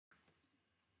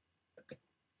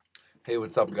Hey,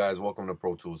 what's up guys? Welcome to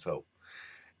Pro Tools Help.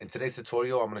 In today's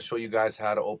tutorial, I'm going to show you guys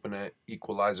how to open an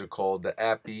equalizer called the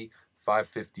API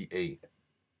 558.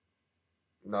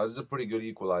 Now, this is a pretty good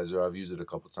equalizer. I've used it a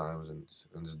couple times and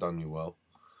it's done me well.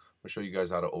 I'm going to show you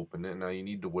guys how to open it. Now, you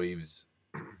need the Waves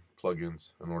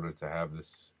plugins in order to have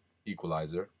this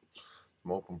equalizer.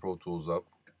 I'm going to open Pro Tools up.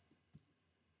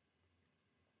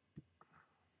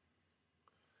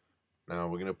 Now,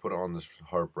 we're going to put on this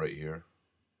harp right here.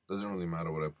 Doesn't really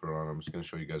matter what I put it on. I'm just going to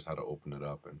show you guys how to open it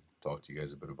up and talk to you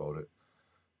guys a bit about it.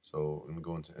 So we're going to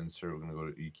go into Insert, we're going to go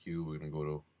to EQ, we're going to go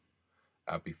to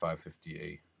API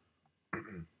 558.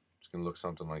 It's going to look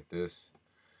something like this.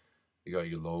 You got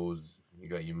your lows, you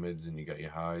got your mids, and you got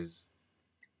your highs.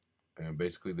 And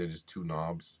basically they're just two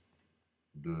knobs.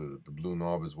 The blue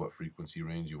knob is what frequency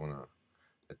range you wanna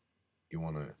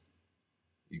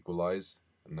equalize,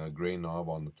 and the gray knob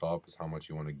on the top is how much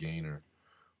you want to gain or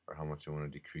how much you want to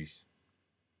decrease.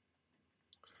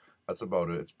 That's about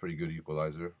it. It's a pretty good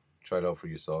equalizer. Try it out for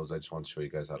yourselves. I just want to show you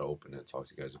guys how to open it, talk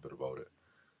to you guys a bit about it.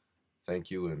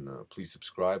 Thank you, and please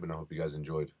subscribe, and I hope you guys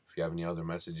enjoyed. If you have any other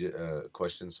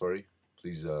questions,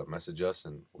 please message us,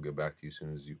 and we'll get back to you as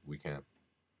soon as we can.